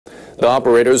The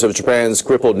operators of Japan's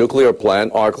crippled nuclear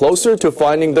plant are closer to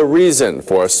finding the reason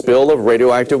for a spill of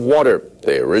radioactive water.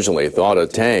 They originally thought a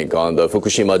tank on the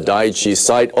Fukushima Daiichi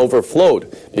site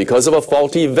overflowed because of a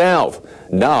faulty valve.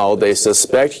 Now they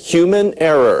suspect human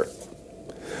error.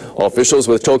 Officials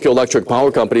with Tokyo Electric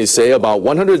Power Company say about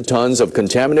 100 tons of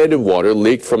contaminated water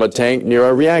leaked from a tank near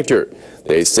a reactor.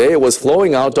 They say it was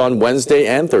flowing out on Wednesday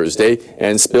and Thursday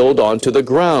and spilled onto the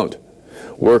ground.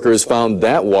 Workers found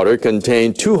that water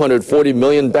contained 240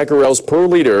 million becquerels per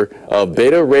liter of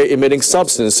beta-ray-emitting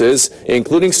substances,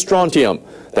 including strontium.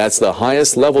 That's the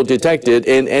highest level detected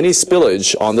in any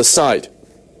spillage on the site.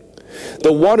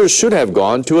 The water should have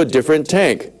gone to a different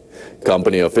tank.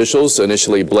 Company officials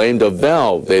initially blamed a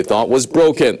valve they thought was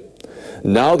broken.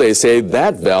 Now they say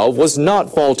that valve was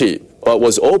not faulty, but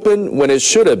was open when it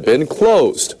should have been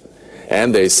closed.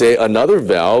 And they say another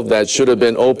valve that should have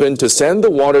been open to send the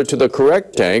water to the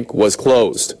correct tank was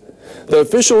closed. The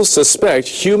officials suspect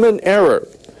human error.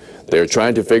 They're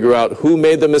trying to figure out who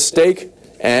made the mistake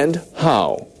and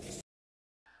how.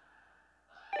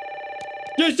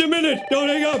 Just a minute, don't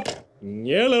hang up.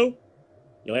 Yellow.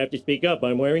 You'll have to speak up,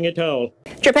 I'm wearing a towel.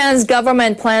 Japan's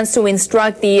government plans to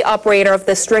instruct the operator of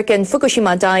the stricken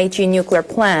Fukushima Daiichi nuclear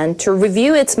plant to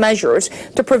review its measures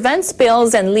to prevent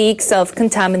spills and leaks of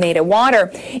contaminated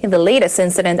water. In the latest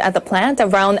incident at the plant,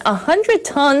 around 100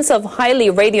 tons of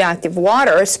highly radioactive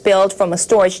water spilled from a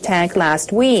storage tank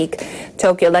last week.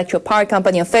 Tokyo Electric Power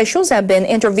Company officials have been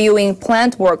interviewing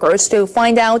plant workers to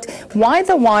find out why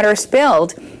the water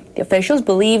spilled. The officials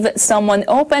believe someone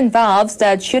opened valves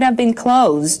that should have been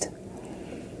closed.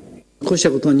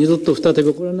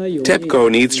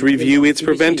 Tepco needs to review its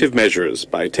preventive measures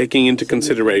by taking into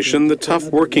consideration the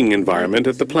tough working environment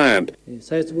at the plant.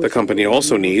 The company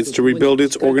also needs to rebuild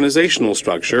its organizational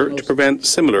structure to prevent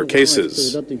similar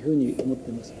cases.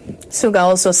 Suga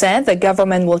also said the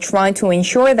government will try to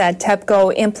ensure that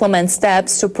Tepco implements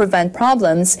steps to prevent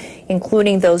problems,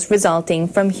 including those resulting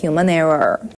from human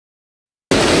error.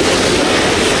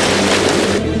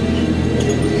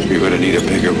 You're going to need a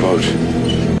bigger boat.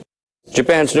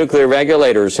 Japan's nuclear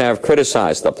regulators have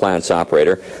criticized the plant's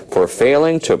operator for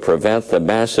failing to prevent the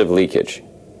massive leakage.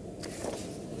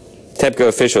 Tepco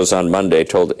officials on Monday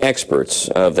told experts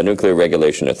of the Nuclear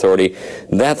Regulation Authority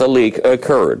that the leak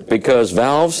occurred because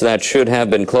valves that should have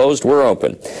been closed were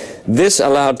open. This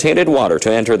allowed tainted water to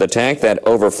enter the tank that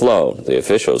overflowed. The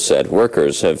officials said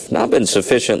workers have not been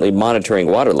sufficiently monitoring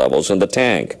water levels in the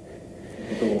tank.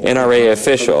 NRA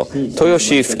official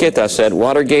Toyoshi Fuketa said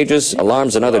water gauges,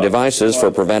 alarms, and other devices for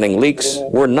preventing leaks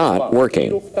were not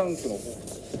working.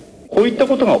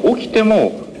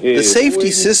 The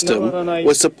safety system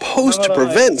was supposed to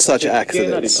prevent such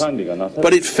accidents,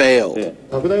 but it failed.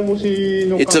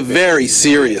 It's a very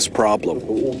serious problem.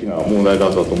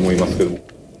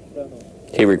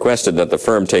 He requested that the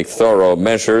firm take thorough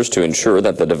measures to ensure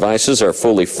that the devices are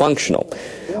fully functional.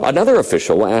 Another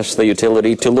official asked the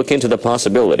utility to look into the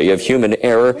possibility of human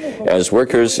error, as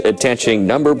workers attaching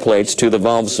number plates to the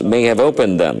valves may have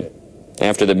opened them.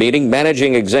 After the meeting,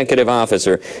 Managing Executive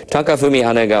Officer Takafumi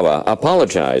Anegawa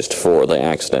apologized for the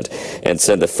accident and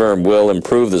said the firm will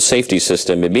improve the safety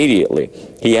system immediately.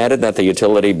 He added that the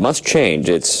utility must change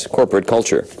its corporate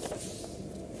culture.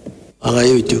 You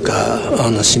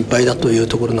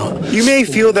may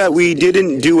feel that we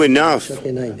didn't do enough,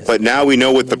 but now we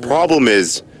know what the problem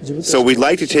is, so we'd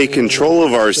like to take control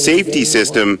of our safety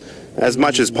system as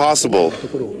much as possible.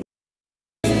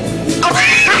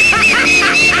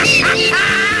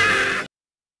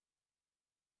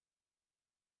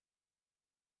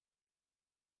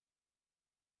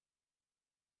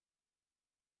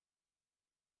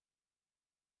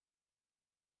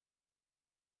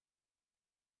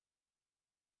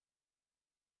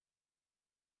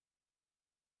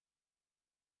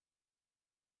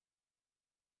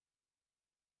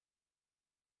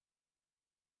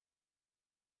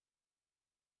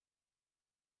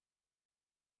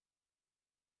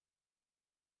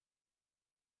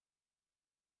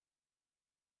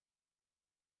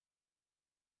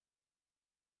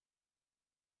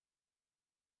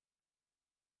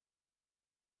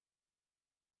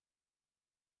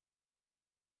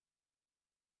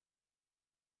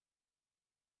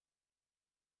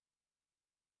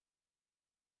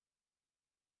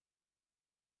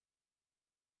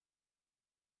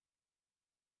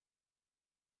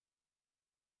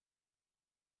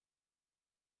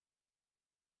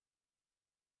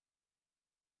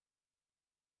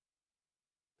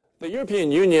 The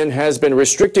European Union has been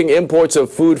restricting imports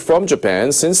of food from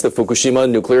Japan since the Fukushima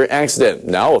nuclear accident.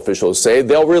 Now officials say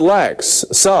they'll relax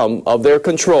some of their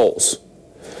controls.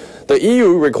 The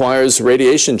EU requires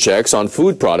radiation checks on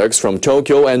food products from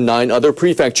Tokyo and 9 other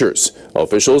prefectures.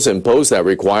 Officials imposed that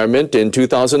requirement in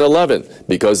 2011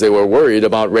 because they were worried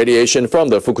about radiation from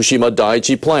the Fukushima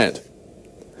Daiichi plant.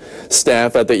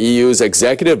 Staff at the EU's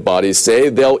executive body say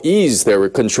they'll ease their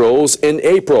controls in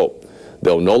April.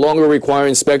 They'll no longer require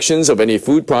inspections of any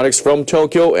food products from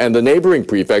Tokyo and the neighboring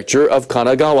prefecture of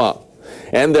Kanagawa.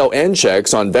 And they'll end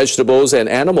checks on vegetables and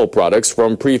animal products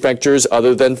from prefectures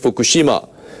other than Fukushima.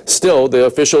 Still, the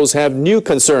officials have new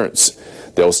concerns.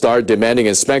 They'll start demanding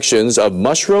inspections of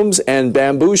mushrooms and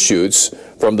bamboo shoots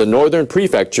from the northern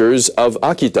prefectures of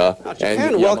Akita and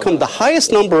Japan welcomed the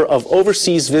highest number of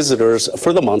overseas visitors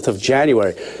for the month of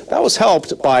January. That was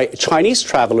helped by Chinese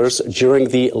travelers during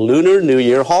the Lunar New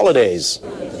Year holidays.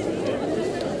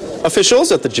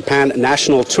 Officials at the Japan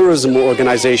National Tourism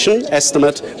Organization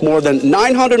estimate more than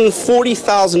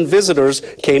 940,000 visitors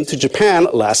came to Japan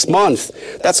last month.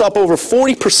 That's up over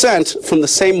 40% from the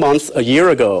same month a year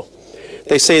ago.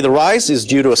 They say the rise is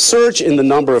due to a surge in the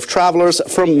number of travelers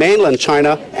from mainland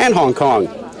China and Hong Kong.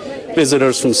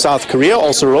 Visitors from South Korea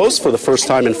also rose for the first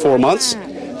time in 4 months.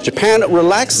 Japan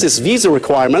relaxed its visa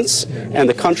requirements, and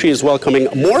the country is welcoming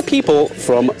more people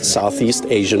from Southeast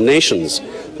Asian nations.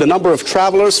 The number of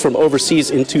travelers from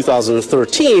overseas in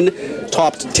 2013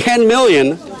 topped 10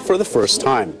 million for the first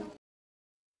time.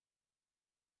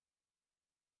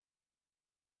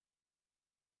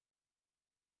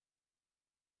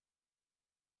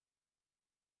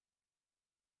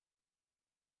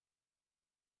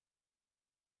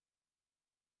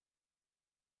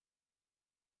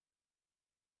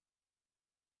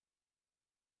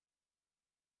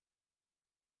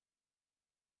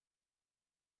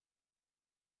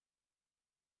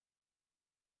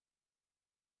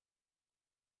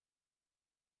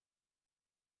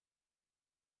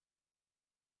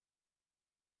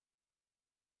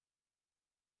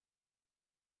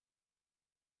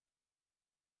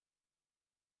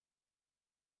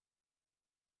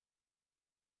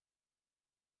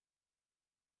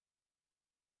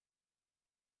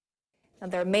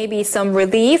 There may be some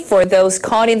relief for those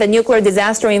caught in the nuclear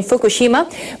disaster in Fukushima.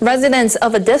 Residents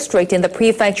of a district in the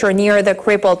prefecture near the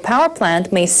crippled power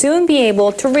plant may soon be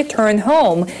able to return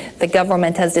home. The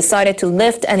government has decided to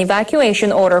lift an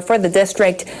evacuation order for the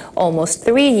district almost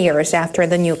 3 years after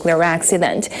the nuclear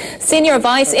accident. Senior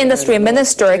Vice Industry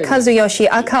Minister Kazuyoshi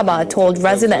Akaba told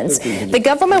residents the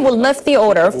government will lift the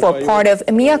order for part of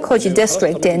Miyakoji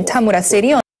district in Tamura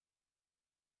City on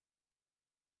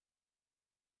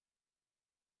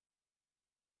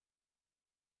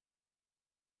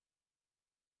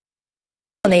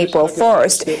April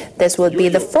 1st. This would be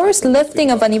the first lifting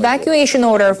of an evacuation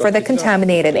order for the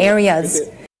contaminated areas.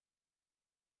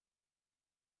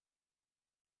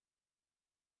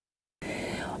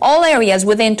 All areas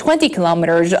within 20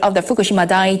 kilometers of the Fukushima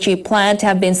Daiichi plant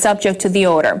have been subject to the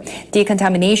order.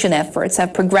 Decontamination efforts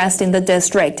have progressed in the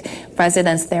district.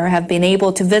 Residents there have been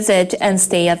able to visit and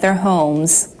stay at their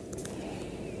homes.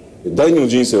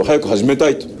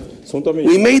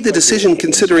 We made the decision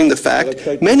considering the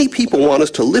fact many people want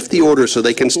us to lift the order so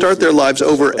they can start their lives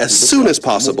over as soon as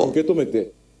possible.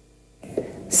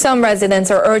 Some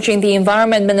residents are urging the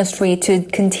Environment Ministry to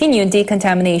continue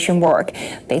decontamination work.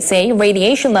 They say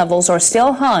radiation levels are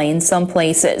still high in some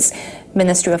places.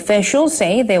 Ministry officials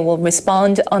say they will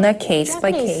respond on a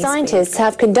case-by-case basis. Scientists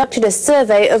have conducted a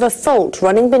survey of a fault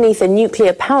running beneath a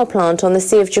nuclear power plant on the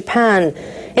Sea of Japan.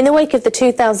 In the wake of the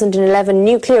 2011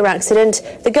 nuclear accident,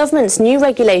 the government's new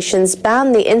regulations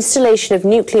ban the installation of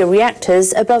nuclear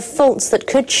reactors above faults that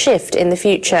could shift in the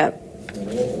future.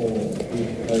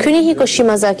 Kunihiko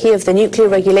Shimazaki of the Nuclear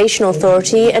Regulation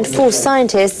Authority and 4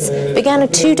 scientists began a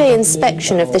 2-day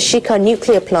inspection of the Shika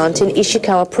nuclear plant in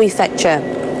Ishikawa Prefecture.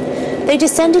 They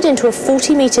descended into a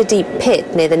 40-meter deep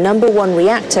pit near the #1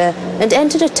 reactor and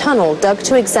entered a tunnel dug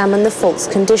to examine the fault's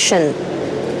condition.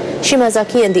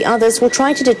 Shimazaki and the others will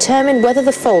try to determine whether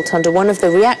the fault under one of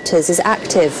the reactors is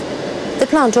active. The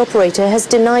plant operator has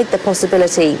denied the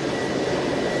possibility.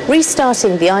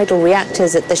 Restarting the idle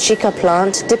reactors at the Shika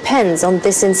plant depends on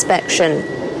this inspection.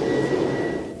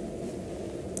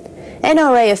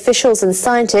 NRA officials and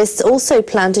scientists also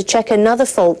plan to check another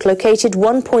fault located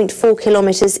 1.4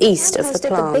 kilometers east of the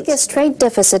plant. The biggest trade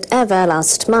deficit ever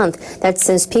last month. That's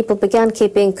since people began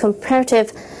keeping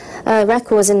comparative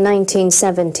records in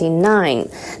 1979.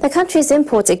 The country's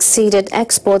imports exceeded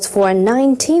exports for a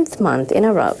 19th month in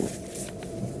a row.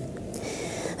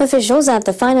 Officials at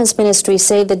the Finance Ministry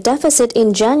say the deficit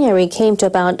in January came to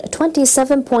about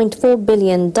 $27.4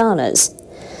 billion.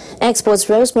 Exports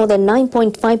rose more than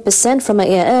 9.5% from a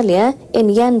year earlier in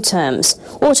yen terms.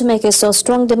 Automakers saw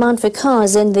strong demand for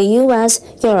cars in the US,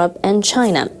 Europe and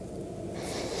China.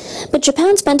 But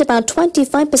Japan spent about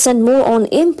 25% more on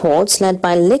imports, led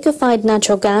by liquefied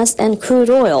natural gas and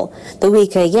crude oil. The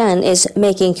weaker yen is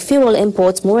making fuel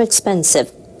imports more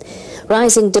expensive.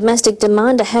 Rising domestic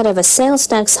demand ahead of a sales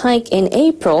tax hike in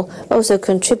April also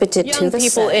contributed to the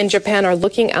people in Japan are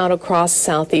looking out across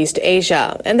Southeast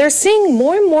Asia, and they're seeing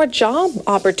more and more job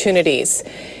opportunities.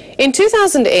 In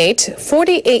 2008,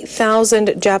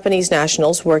 48,000 Japanese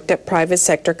nationals worked at private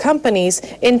sector companies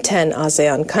in 10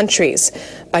 ASEAN countries.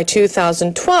 By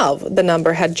 2012, the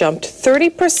number had jumped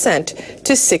 30%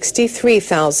 to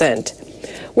 63,000.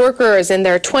 Workers in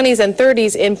their 20s and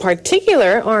 30s in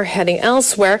particular are heading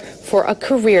elsewhere for a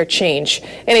career change.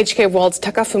 NHK World's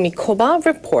Takafumi Koba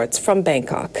reports from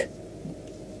Bangkok.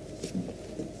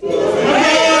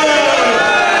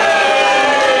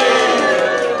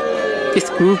 This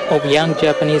group of young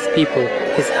Japanese people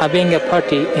is having a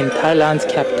party in Thailand's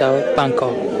capital,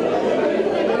 Bangkok.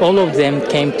 All of them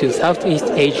came to Southeast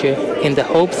Asia in the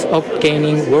hopes of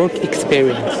gaining work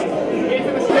experience.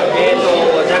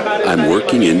 I'm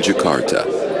working in Jakarta.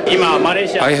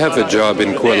 I have a job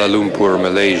in Kuala Lumpur,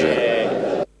 Malaysia.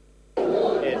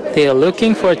 They are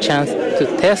looking for a chance to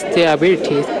test their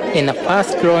abilities in a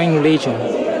fast-growing region.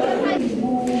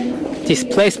 This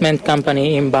placement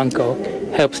company in Bangkok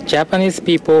helps Japanese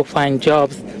people find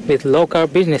jobs with local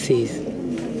businesses.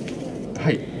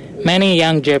 Many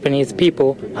young Japanese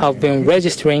people have been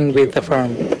registering with the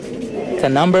firm. The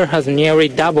number has nearly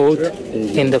doubled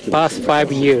in the past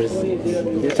 5 years.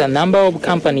 The number of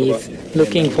companies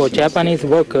looking for Japanese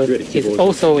workers is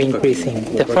also increasing.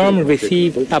 The firm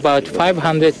received about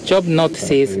 500 job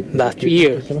notices last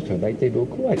year.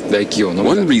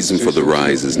 One reason for the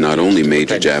rise is not only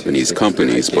major Japanese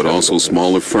companies, but also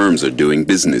smaller firms are doing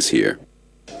business here.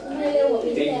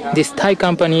 This Thai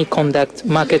company conducts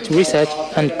market research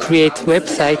and creates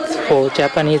websites for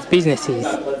Japanese businesses.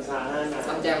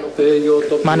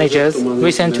 Managers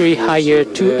recently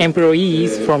hired 2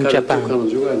 employees from Japan.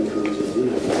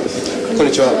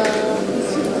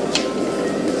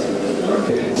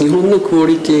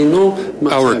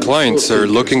 Our clients are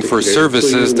looking for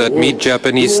services that meet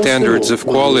Japanese standards of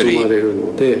quality.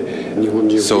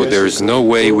 So there's no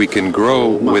way we can grow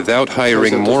without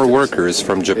hiring more workers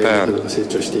from Japan.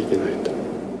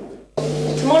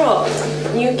 Tomorrow,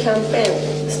 new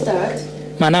campaign starts.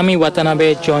 Manami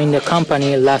Watanabe joined the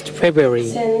company last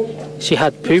February. She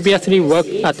had previously worked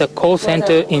at a call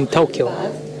center in Tokyo.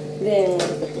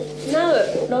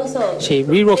 She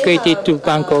relocated to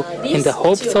Bangkok in the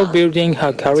hopes of building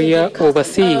her career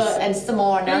overseas.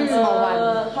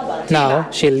 Now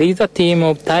she leads a team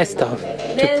of Thai staff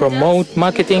to promote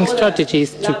marketing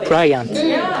strategies to clients.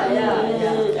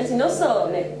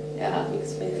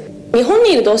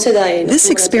 This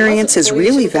experience is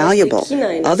really valuable.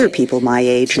 Other people my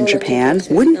age in Japan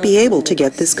wouldn't be able to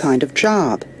get this kind of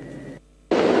job.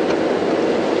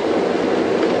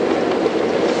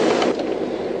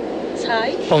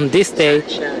 On this day,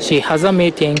 she has a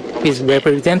meeting with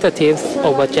representatives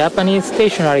of a Japanese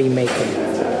stationery maker.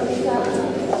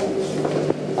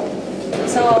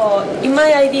 So, in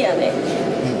my idea,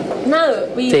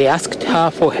 they asked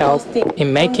her for help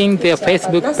in making their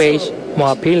Facebook page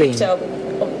more appealing. So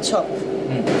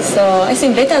I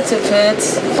think better to put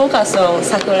focus on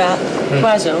Sakura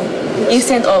version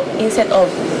instead of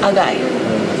Agai.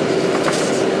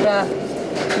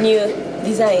 New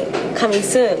design coming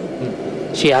soon.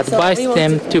 She advised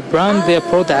them to brand their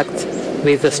products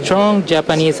with a strong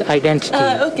Japanese identity.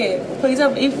 Okay, for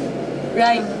example, if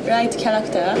right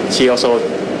character. She also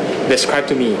described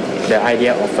to me the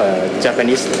idea of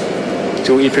Japanese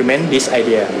to implement this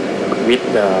idea with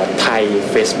the Thai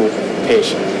Facebook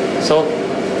page. So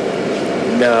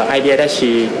the idea that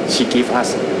she gave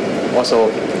us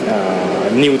also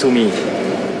new to me.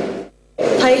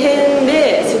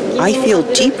 I feel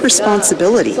deep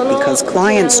responsibility because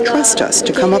clients trust us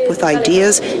to come up with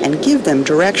ideas and give them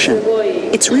direction.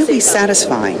 It's really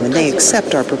satisfying when they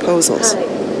accept our proposals.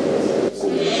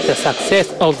 The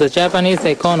success of the Japanese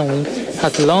economy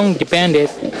has long depended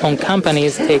on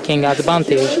companies taking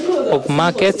advantage of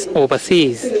markets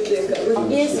overseas.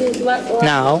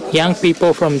 Now, young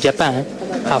people from Japan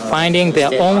are finding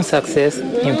their own success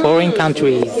in foreign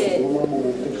countries.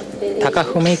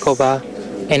 Takafumi Koba,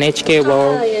 NHK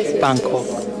World, Bangkok.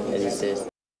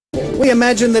 We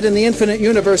imagine that in the infinite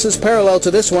universes parallel to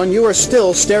this one, you are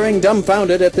still staring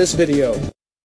dumbfounded at this video.